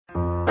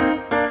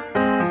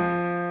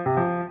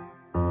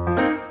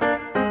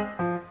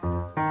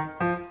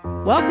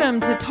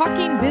Welcome to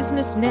Talking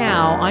Business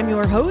Now. I'm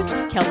your host,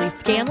 Kelly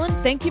Scanlon.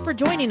 Thank you for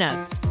joining us.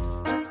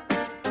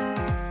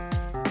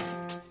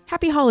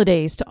 Happy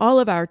holidays to all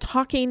of our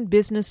Talking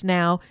Business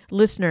Now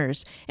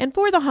listeners. And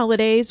for the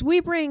holidays, we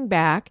bring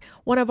back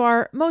one of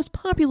our most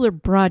popular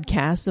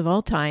broadcasts of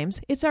all times.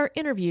 It's our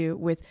interview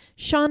with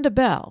Shonda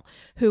Bell,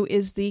 who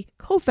is the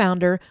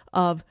co-founder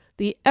of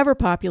the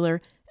ever-popular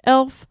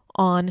Elf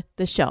on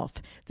the Shelf.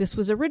 This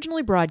was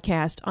originally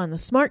broadcast on the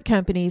Smart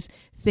Company's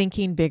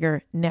Thinking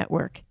Bigger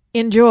network.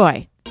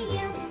 Enjoy.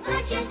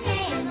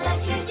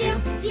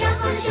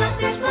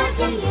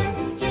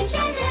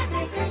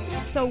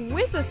 So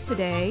with us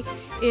today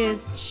is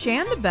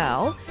Shonda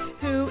Bell,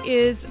 who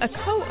is a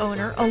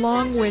co-owner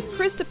along with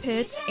Krista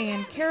Pitts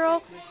and Carol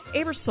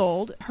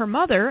Aebersold, her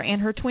mother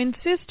and her twin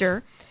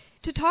sister,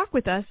 to talk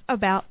with us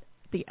about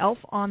the Elf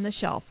on the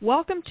Shelf.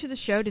 Welcome to the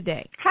show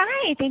today.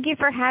 Hi, thank you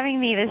for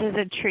having me. This is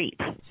a treat.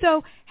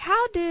 So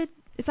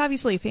it's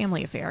obviously a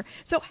family affair,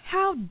 so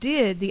how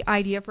did the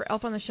idea for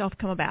Elf on the Shelf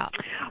come about?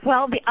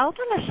 Well, the Elf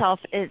on the Shelf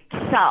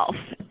itself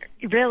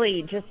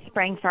really just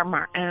sprang from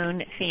our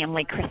own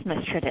family Christmas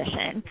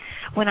tradition.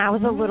 When I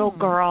was a little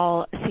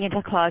girl,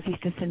 Santa Claus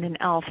used to send an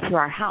elf to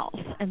our house,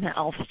 and the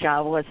elf's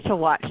job was to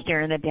watch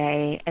during the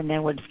day, and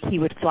then he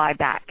would fly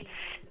back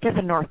to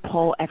the North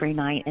Pole every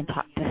night and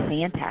talk to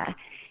Santa.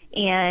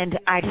 And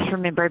I just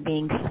remember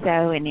being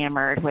so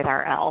enamored with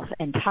our elf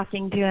and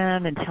talking to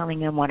him and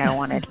telling him what I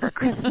wanted for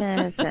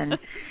Christmas and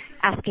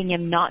asking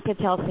him not to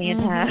tell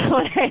Santa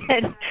when I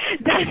had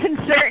done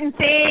certain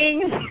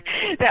things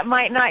that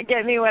might not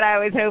get me what I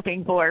was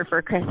hoping for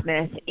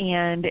Christmas.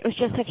 And it was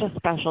just such a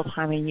special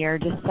time of year,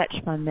 just such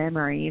fun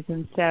memories.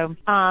 And so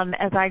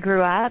as I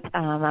grew up,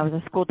 I was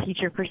a school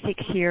teacher for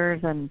 6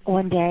 years, and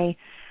one day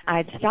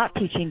I'd stopped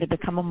teaching to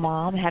become a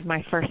mom, had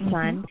my first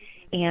son.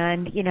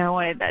 And,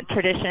 a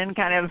tradition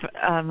kind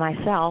of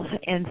myself.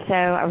 And so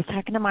I was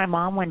talking to my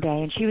mom one day,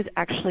 and she was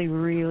actually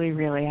really,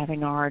 really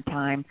having a hard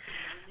time,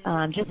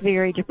 just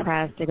very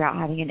depressed about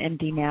having an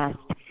empty nest.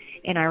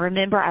 And I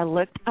remember I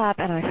looked up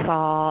and I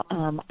saw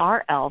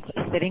our elf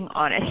sitting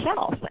on a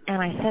shelf.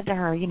 And I said to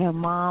her,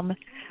 Mom,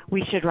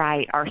 we should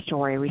write our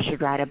story. We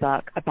should write a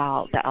book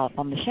about the elf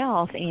on the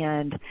shelf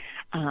and,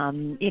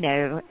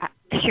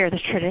 share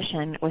this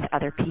tradition with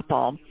other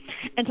people.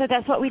 And so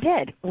that's what we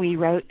did. We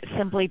wrote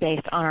simply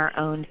based on our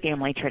own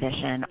family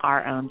tradition,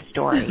 our own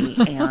story.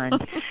 And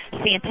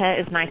Santa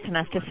is nice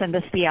enough to send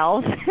us the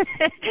elves.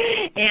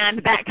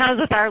 And that comes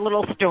with our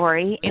little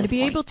story. And to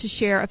be able to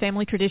share a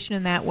family tradition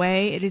in that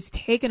way, it has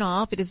taken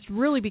off. It has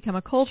really become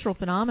a cultural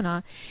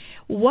phenomenon.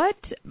 What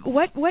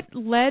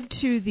led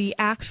to the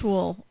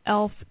actual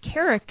elf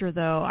character,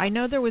 though? I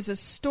know there was a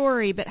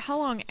story, but how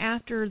long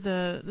after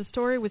the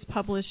story was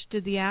published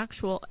did the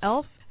actual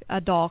elf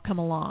doll come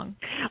along?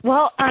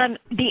 Well,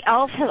 the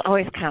elf has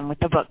always come with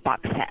the book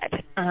box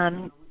set.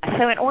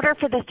 So in order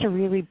for this to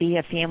really be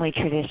a family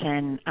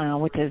tradition,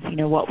 which is,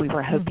 what we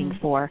were hoping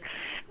for,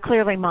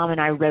 clearly Mom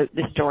and I wrote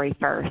the story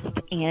first,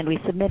 and we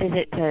submitted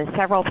it to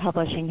several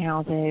publishing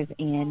houses,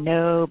 and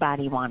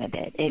nobody wanted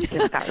it. It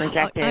just got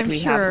rejected. I'm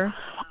we sure. have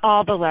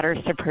all the letters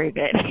to prove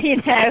it.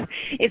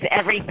 It's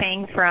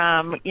everything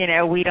from,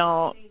 we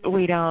don't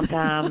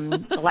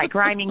like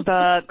rhyming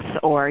books,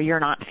 or you're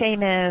not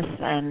famous,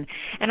 and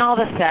all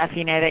the stuff,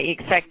 that you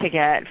expect to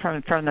get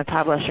from the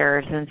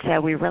publishers. And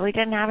so we really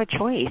didn't have a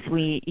choice.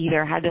 We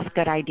either had this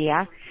good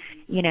idea,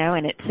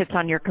 and it sits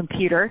on your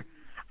computer,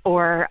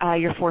 or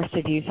you're forced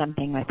to do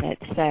something with it.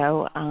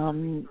 So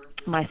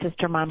my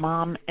sister, my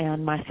mom,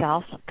 and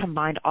myself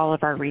combined all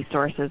of our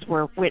resources,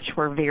 which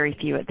were very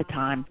few at the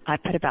time. I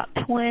put about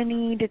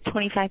 $20,000 to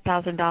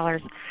 $25,000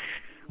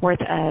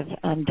 worth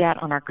of debt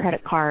on our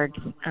credit cards.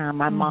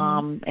 My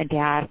mom and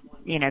dad,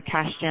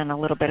 cashed in a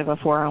little bit of a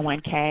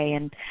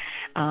 401k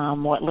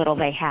and what little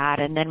they had.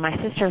 And then my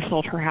sister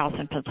sold her house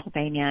in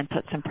Pennsylvania and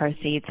put some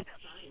proceeds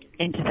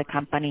into the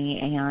company,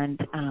 and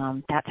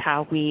that's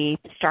how we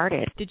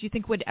started. Did you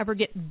think we'd ever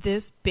get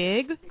this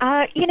big?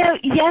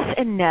 Yes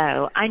and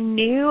no. I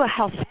knew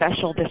how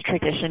special this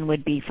tradition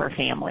would be for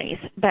families,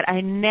 but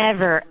I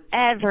never,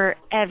 ever,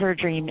 ever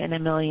dreamed in a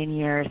million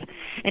years,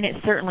 and it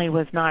certainly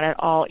was not at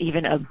all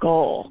even a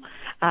goal,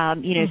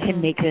 to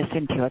make this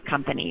into a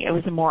company. It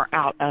was more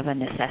out of a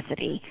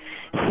necessity.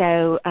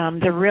 So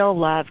the real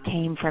love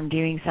came from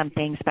doing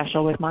something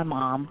special with my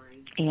mom,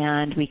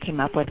 and we came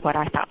up with what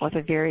I thought was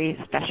a very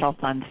special,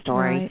 fun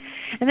story. Right.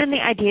 And then the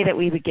idea that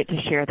we would get to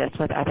share this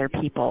with other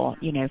people,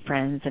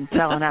 friends, and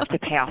sell enough to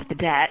pay off the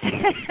debt.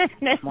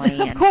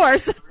 Of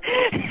course.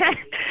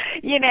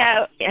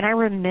 And I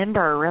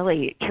remember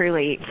really,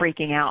 truly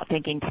freaking out,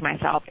 thinking to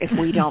myself, if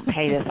we don't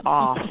pay this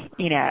off,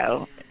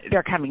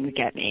 they're coming to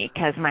get me,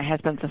 because my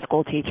husband's a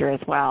school teacher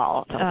as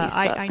well.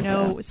 I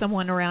know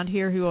someone around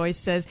here who always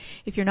says,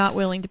 if you're not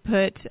willing to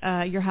put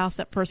your house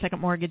up for a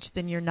second mortgage,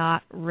 then you're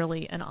not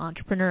really an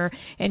entrepreneur.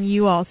 And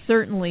you all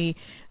certainly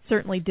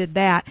did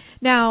that.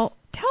 Now,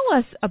 tell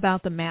us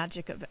about the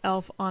magic of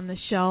Elf on the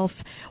Shelf.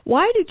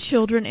 Why do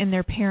children and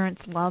their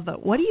parents love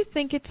it? What do you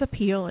think its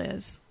appeal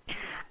is?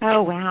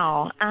 Oh,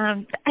 wow.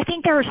 I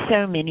think there are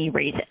so many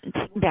reasons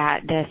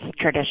that this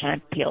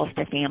tradition appeals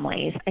to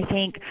families. I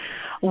think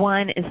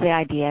one is the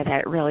idea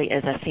that it really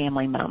is a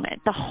family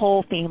moment. The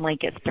whole family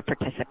gets to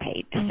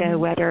participate. So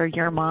whether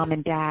you're mom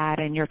and dad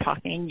and you're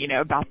talking,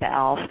 about the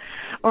elf,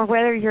 or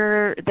whether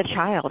you're the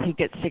child who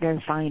gets to go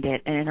find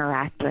it and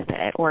interact with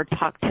it or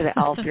talk to the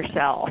elf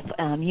yourself,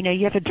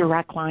 you have a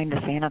direct line to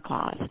Santa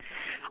Claus.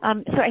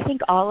 So I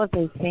think all of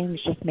those things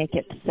just make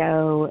it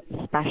so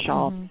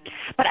special.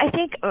 But I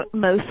think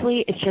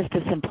mostly it's just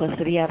the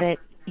simplicity of it.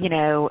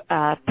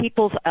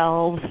 People's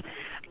elves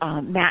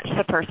match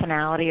the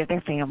personality of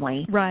their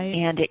family. Right.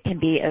 And it can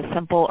be as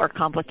simple or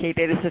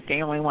complicated as the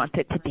family wants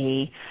it to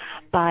be.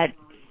 But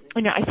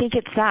I think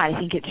it's that. I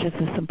think it's just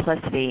the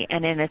simplicity.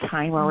 And in a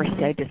time where we're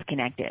so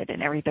disconnected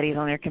and everybody's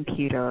on their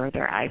computer or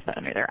their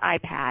iPhone or their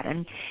iPad,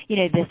 and,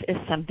 this is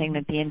something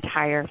that the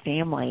entire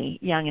family,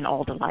 young and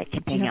old alike,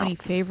 can bring out. Do you have any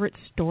favorite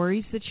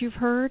stories that you've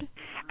heard?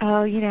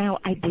 Oh,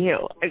 I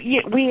do.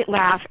 We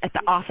laugh at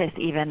the office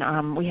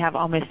even. We have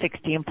almost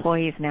 60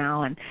 employees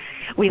now, and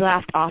we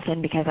laughed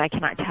often because I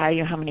cannot tell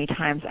you how many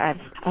times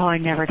I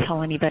never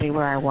tell anybody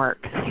where I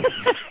work.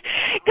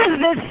 Because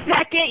the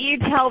second you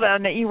tell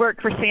them that you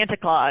work for Santa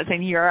Claus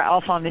and you're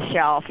elf on the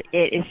shelf,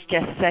 it is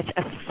just such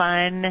a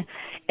fun,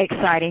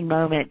 exciting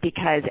moment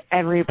because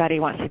everybody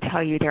wants to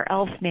tell you their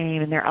elf's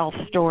name and their elf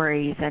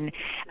stories and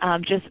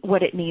just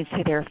what it means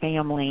to their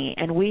family.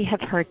 And we have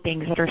heard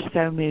things that are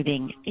so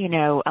moving,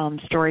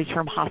 stories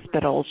from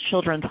hospitals,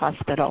 children's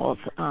hospitals,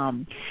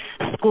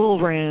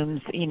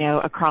 schoolrooms,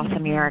 across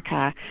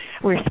America,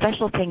 where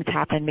special things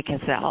happen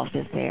because the elf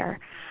is there.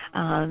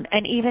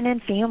 And even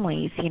in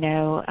families,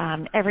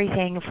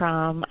 everything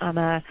from I'm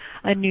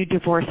a new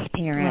divorced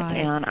parent, right.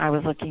 And I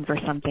was looking for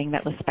something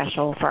that was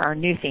special for our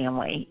new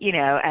family,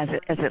 as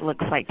it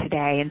looks like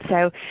today. And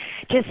so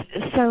just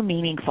so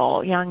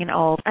meaningful, young and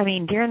old. I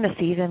mean, during the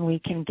season, we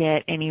can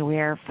get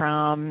anywhere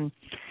from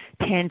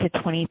 10 to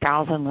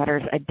 20,000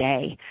 letters a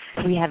day.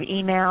 So we have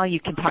email.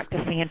 You can talk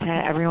to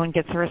Santa. Everyone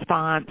gets a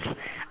response,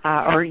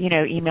 or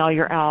email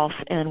your elf,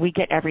 and we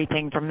get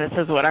everything from this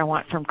is what I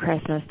want from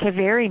Christmas to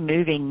very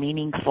moving,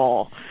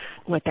 meaningful,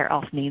 what their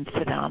elf means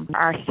to them.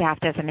 Our staff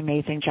does an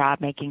amazing job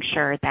making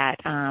sure that,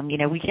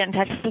 we get in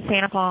touch with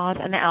Santa Claus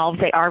and the elves.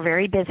 They are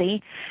very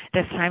busy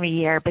this time of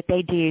year, but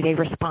they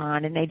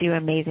respond, and they do an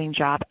amazing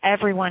job.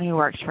 Everyone who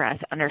works for us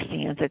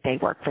understands that they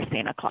work for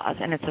Santa Claus,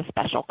 and it's a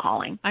special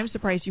calling. I'm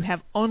surprised you have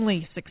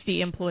only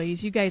 60 employees.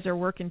 You guys are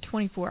working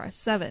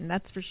 24/7,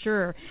 that's for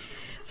sure.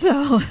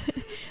 So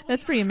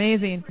that's pretty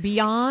amazing.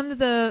 Beyond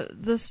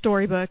the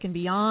storybook and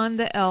beyond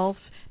the elf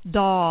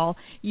doll,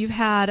 you've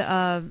had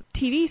a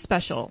TV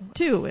special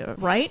too,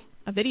 right?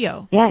 A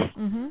video. Yes.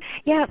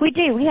 Yeah, we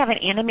do. We have an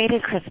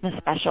animated Christmas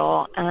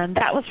special.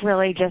 That was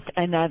really just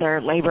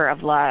another labor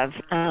of love.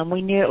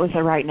 We knew it was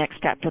the right next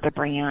step for the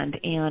brand,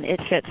 and it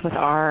fits with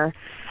our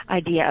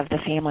idea of the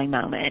family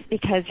moment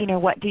because,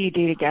 what do you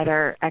do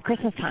together at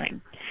Christmas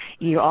time?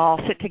 You all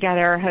sit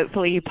together,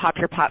 hopefully you pop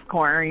your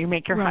popcorn or you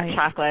make your hot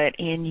chocolate,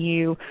 and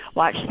you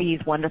watch these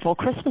wonderful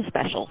Christmas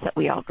specials that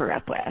we all grew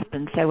up with.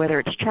 And so whether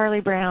it's Charlie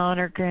Brown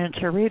or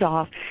Grinch or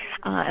Rudolph,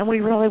 and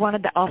we really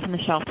wanted the Elf on the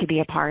Shelf to be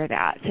a part of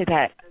that so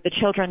that the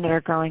children that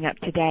are growing up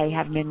today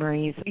have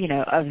memories,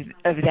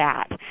 of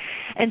that.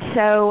 And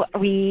so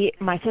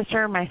my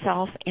sister,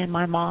 myself, and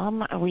my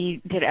mom,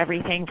 we did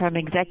everything from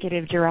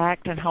executive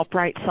direct and help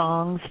write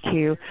songs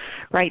to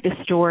write the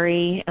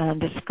story,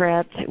 the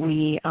script.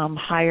 We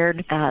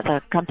hired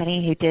the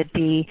company who did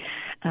the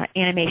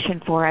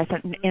animation for us,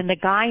 and the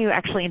guy who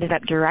actually ended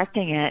up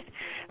directing it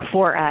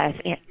for us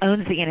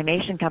owns the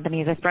animation company.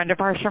 He's a friend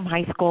of ours from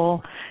high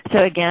school,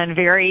 so again,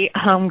 very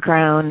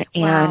homegrown,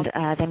 and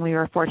then we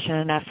were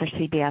fortunate enough for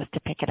CBS to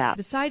pick it up.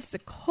 Besides the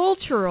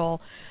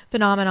cultural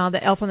phenomenon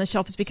that Elf on the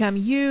Shelf has become,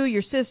 you,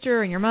 your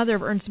sister, and your mother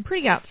have earned some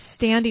pretty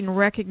outstanding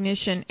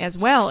recognition as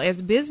well as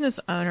business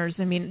owners.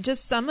 I mean,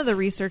 just some of the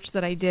research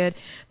that I did,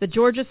 the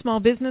Georgia Small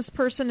Business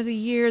Person of the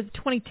Year, the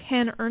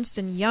 2010 Ernst &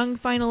 Young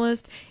finalist,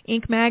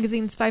 Inc.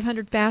 Magazine's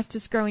 500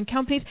 Fastest Growing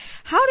Companies.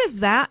 How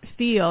does that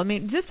feel? I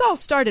mean, this all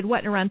started,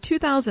 around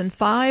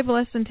 2005,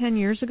 less than 10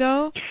 years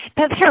ago?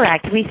 That's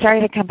correct. We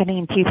started the company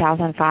in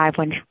 2005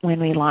 when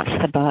we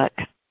launched the book.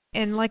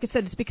 And like I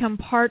said, it's become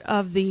part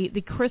of the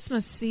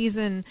Christmas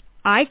season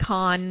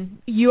icon.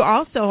 You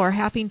also are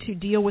having to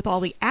deal with all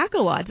the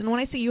accolades. And when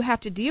I say you have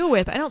to deal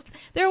with,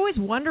 they're always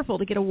wonderful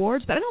to get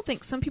awards, but I don't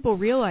think some people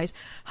realize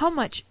how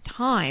much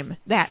time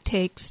that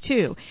takes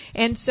too.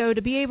 And so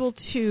to be able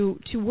to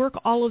work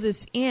all of this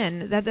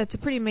in, that's a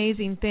pretty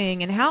amazing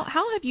thing. And how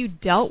have you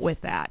dealt with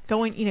that?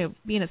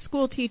 Being a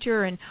school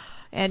teacher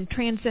and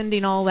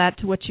transcending all that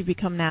to what you've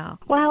become now?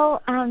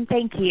 Well,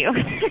 thank you.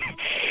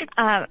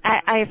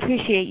 I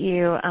appreciate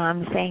you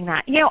saying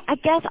that. I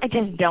guess I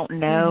just don't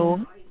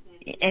know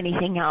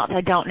anything else.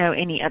 I don't know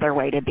any other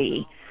way to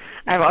be.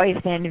 I've always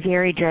been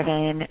very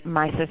driven.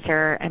 My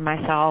sister and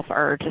myself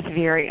are just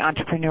very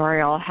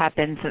entrepreneurial, have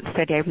been since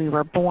the day we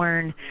were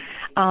born.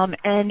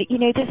 And,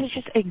 this is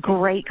just a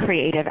great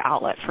creative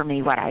outlet for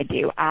me, what I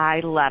do.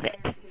 I love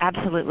it.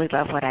 Absolutely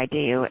love what I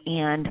do.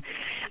 And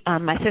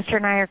My sister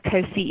and I are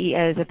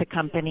co-CEOs of the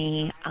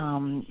company.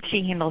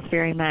 She handles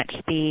very much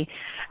the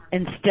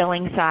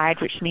instilling side,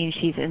 which means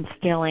she's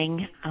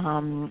instilling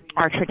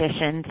our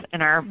traditions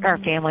and our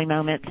family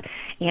moments,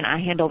 and I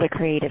handle the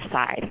creative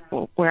side,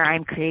 where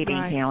I'm creating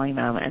family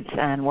moments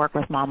and work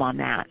with Mom on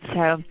that.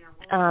 So,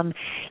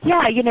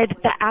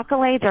 the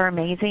accolades are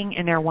amazing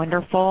and they're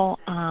wonderful.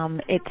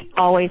 It's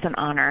always an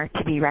honor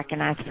to be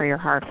recognized for your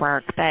hard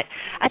work. But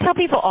I tell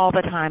people all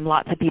the time,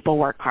 lots of people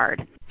work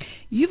hard.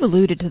 You've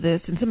alluded to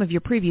this in some of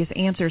your previous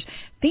answers.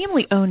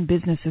 Family-owned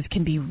businesses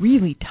can be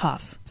really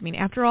tough. I mean,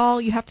 after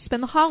all, you have to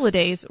spend the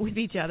holidays with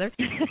each other.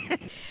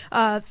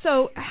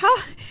 So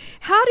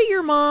how do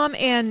your mom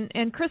and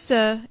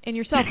Krista and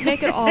yourself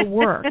make it all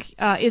work?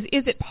 Is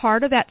it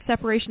part of that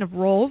separation of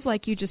roles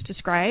like you just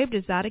described?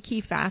 Is that a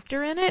key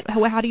factor in it?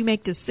 How do you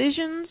make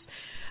decisions?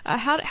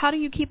 How do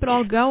you keep it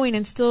all going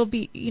and still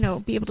be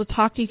able to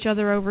talk to each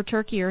other over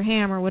turkey or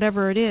ham or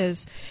whatever it is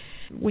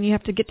when you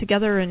have to get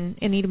together and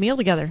eat a meal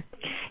together?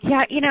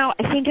 Yeah,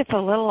 I think it's a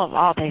little of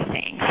all those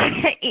things.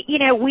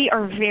 We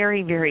are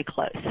very, very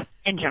close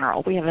in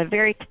general. We have a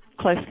very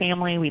close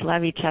family. We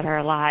love each other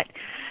a lot.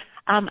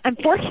 I'm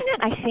fortunate,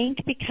 I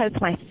think, because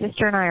my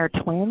sister and I are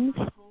twins.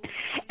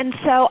 And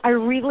so I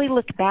really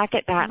look back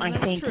at that and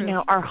I think,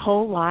 our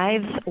whole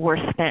lives were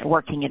spent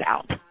working it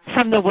out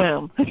from the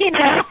womb,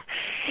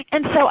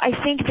 And so I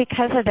think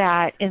because of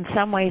that, in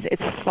some ways,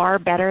 it's far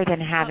better than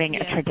having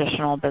a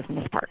traditional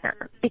business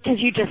partner because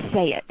you just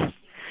say it.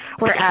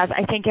 Whereas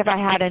I think if I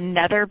had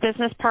another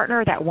business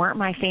partner that weren't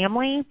my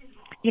family,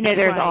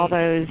 there's all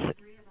those,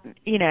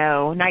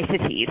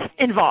 niceties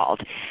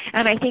involved.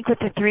 And I think with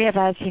the three of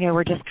us,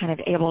 we're just kind of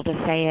able to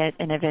say it,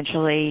 and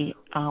eventually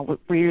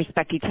we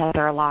respect each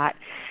other a lot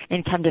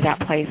and come to that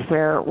place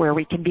where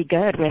we can be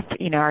good with,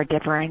 our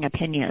differing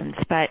opinions.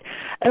 But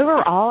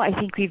overall, I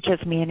think we've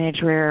just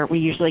managed where we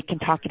usually can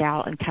talk it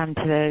out and come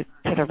to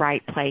the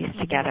right place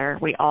together.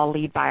 We all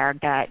lead by our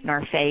gut and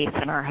our faith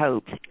and our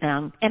hopes.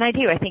 And I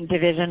think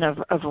division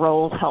of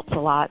roles helps a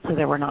lot so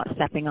that we're not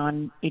stepping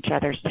on each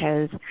other's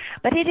toes.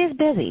 But it is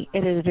busy.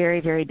 It is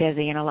very, very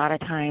busy. And a lot of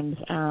times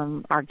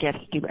our gifts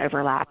do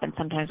overlap. And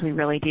sometimes we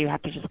really do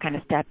have to just kind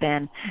of step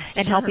in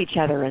and help each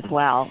other as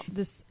well.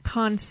 This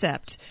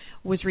concept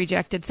was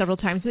rejected several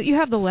times, but you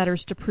have the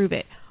letters to prove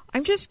it.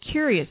 I'm just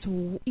curious,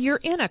 you're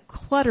in a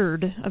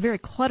very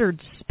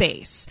cluttered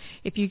space.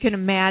 If you can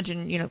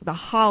imagine, the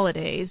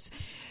holidays,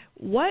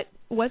 what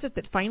was it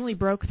that finally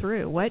broke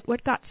through?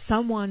 What got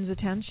someone's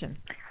attention?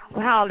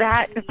 Wow,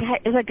 that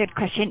is a good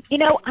question.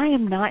 I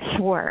am not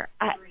sure.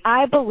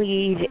 I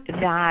believe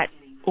that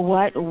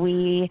what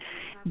we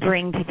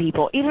bring to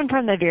people, even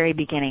from the very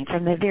beginning,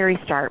 from the very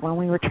start, when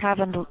we were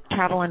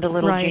traveling to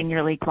little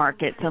junior league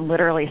markets and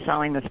literally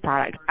selling this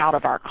product out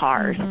of our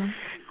cars,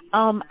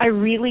 I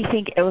really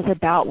think it was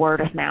about word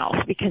of mouth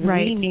because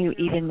we knew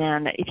even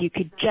then that if you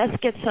could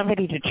just get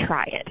somebody to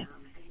try it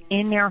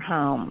in their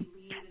home,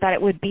 that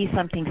it would be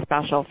something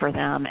special for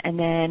them. And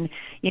then,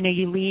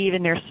 you leave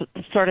and there's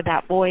sort of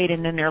that void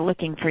and then they're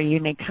looking for you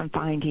and they come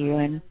find you.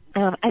 And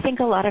I think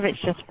a lot of it's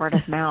just word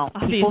of mouth.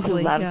 People who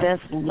love this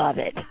love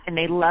it, and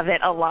they love it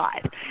a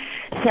lot.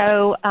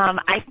 So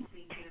I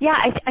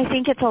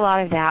think it's a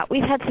lot of that.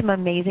 We've had some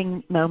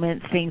amazing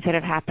moments, things that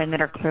have happened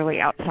that are clearly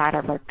outside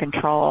of our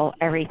control,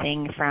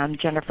 everything from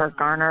Jennifer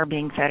Garner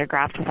being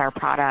photographed with our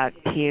product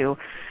to,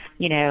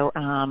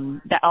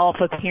 the elf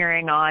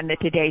appearing on the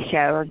Today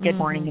Show or Good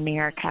Morning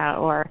America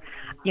or,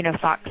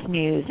 Fox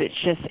News.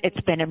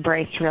 It's been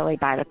embraced really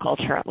by the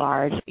culture at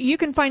large. You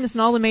can find us in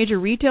all the major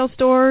retail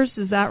stores,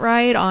 is that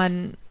right?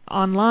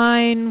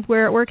 Online,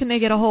 where can they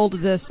get a hold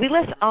of this? We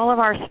list all of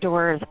our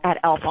stores at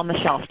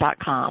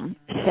elfontheshelf.com.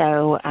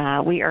 So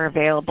we are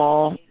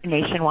available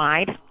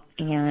nationwide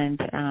and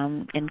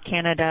in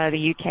Canada,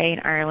 the UK,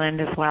 and Ireland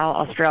as well,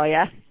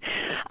 Australia.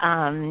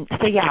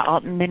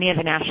 Many of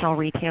the national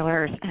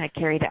retailers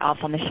carry the Elf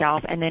on the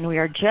Shelf, and then we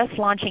are just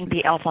launching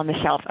the Elf on the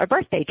Shelf, a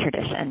birthday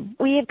tradition.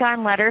 We have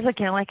gotten letters,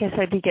 again, like I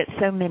said, we get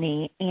so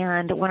many,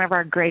 and one of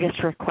our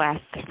greatest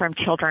requests from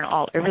children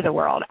all over the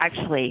world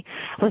actually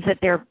was that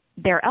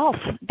their elf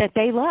that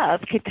they love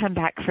could come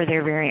back for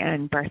their very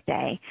own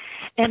birthday.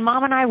 And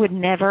Mom and I would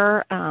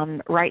never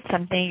write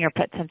something or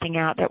put something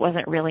out that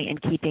wasn't really in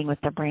keeping with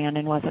the brand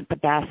and wasn't the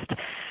best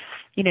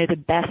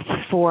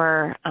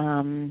for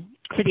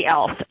the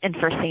elf and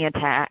for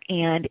Santa.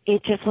 And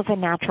it just was a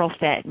natural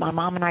fit. My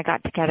mom and I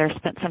got together,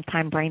 spent some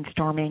time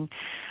brainstorming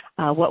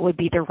what would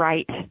be the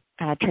right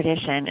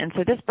tradition. And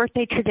so this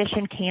birthday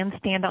tradition can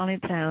stand on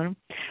its own,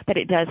 but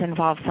it does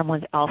involve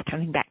someone's elf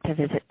coming back to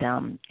visit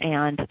them.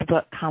 And the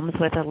book comes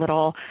with a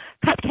little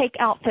cupcake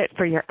outfit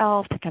for your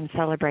elf to come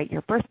celebrate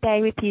your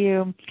birthday with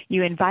you.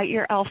 You invite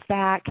your elf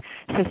back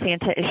so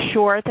Santa is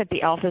sure that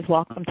the elf is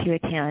welcome to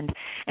attend.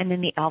 And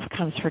then the elf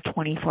comes for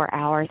 24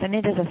 hours. And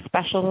it is a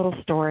special little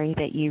story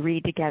that you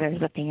read together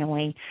as a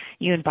family.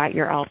 You invite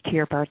your elf to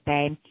your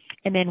birthday.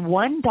 And then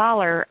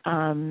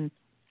 $1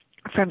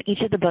 from each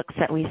of the books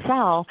that we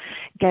sell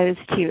goes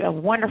to a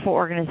wonderful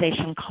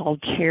organization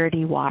called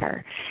Charity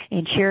Water.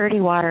 And Charity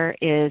Water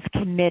is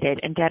committed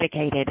and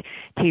dedicated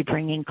to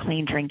bringing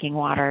clean drinking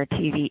water to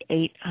the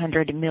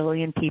 800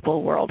 million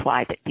people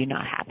worldwide that do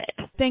not have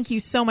it. Thank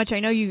you so much. I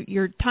know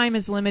your time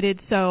is limited,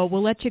 so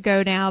we'll let you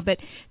go now, but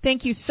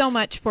thank you so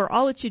much for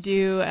all that you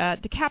do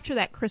to capture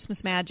that Christmas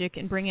magic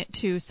and bring it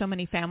to so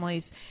many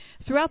families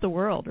throughout the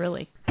world,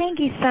 really. Thank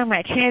you so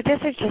much. This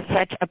is just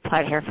such a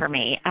pleasure for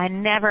me. I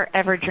never,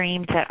 ever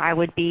dreamed that I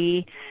would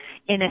be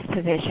in this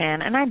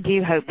position, and I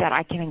do hope that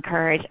I can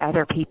encourage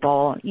other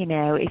people.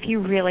 If you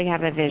really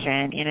have a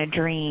vision and a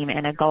dream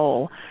and a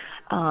goal,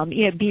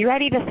 be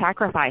ready to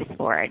sacrifice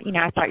for it.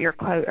 I thought your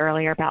quote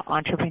earlier about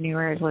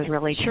entrepreneurs was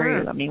really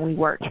true. I mean, we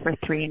worked for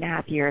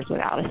 3.5 years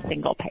without a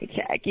single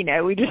paycheck.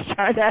 We just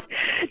tried to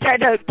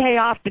pay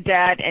off the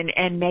debt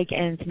and make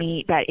ends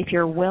meet. But if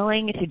you're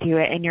willing to do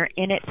it and you're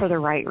in it for the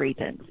right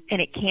reasons,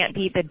 and it can't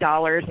be the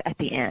dollars at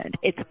the end,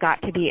 it's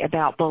got to be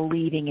about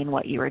believing in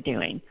what you are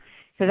doing.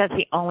 So that's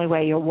the only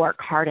way you'll work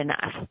hard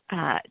enough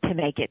to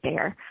make it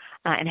there.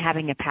 And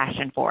having a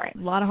passion for it. A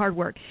lot of hard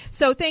work.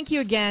 So thank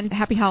you again.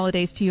 Happy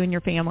holidays to you and your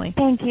family.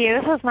 Thank you.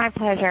 This was my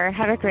pleasure.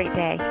 Have a great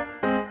day.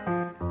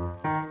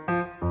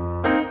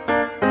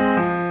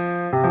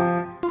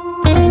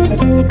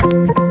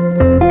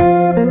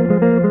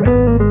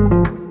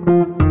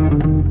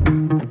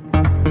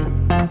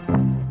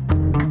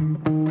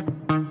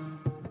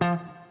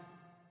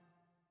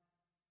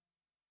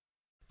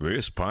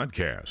 This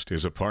podcast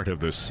is a part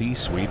of the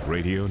C-Suite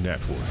Radio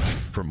Network.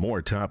 For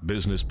more top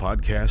business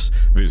podcasts,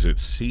 visit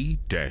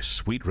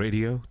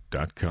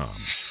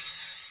c-suiteradio.com.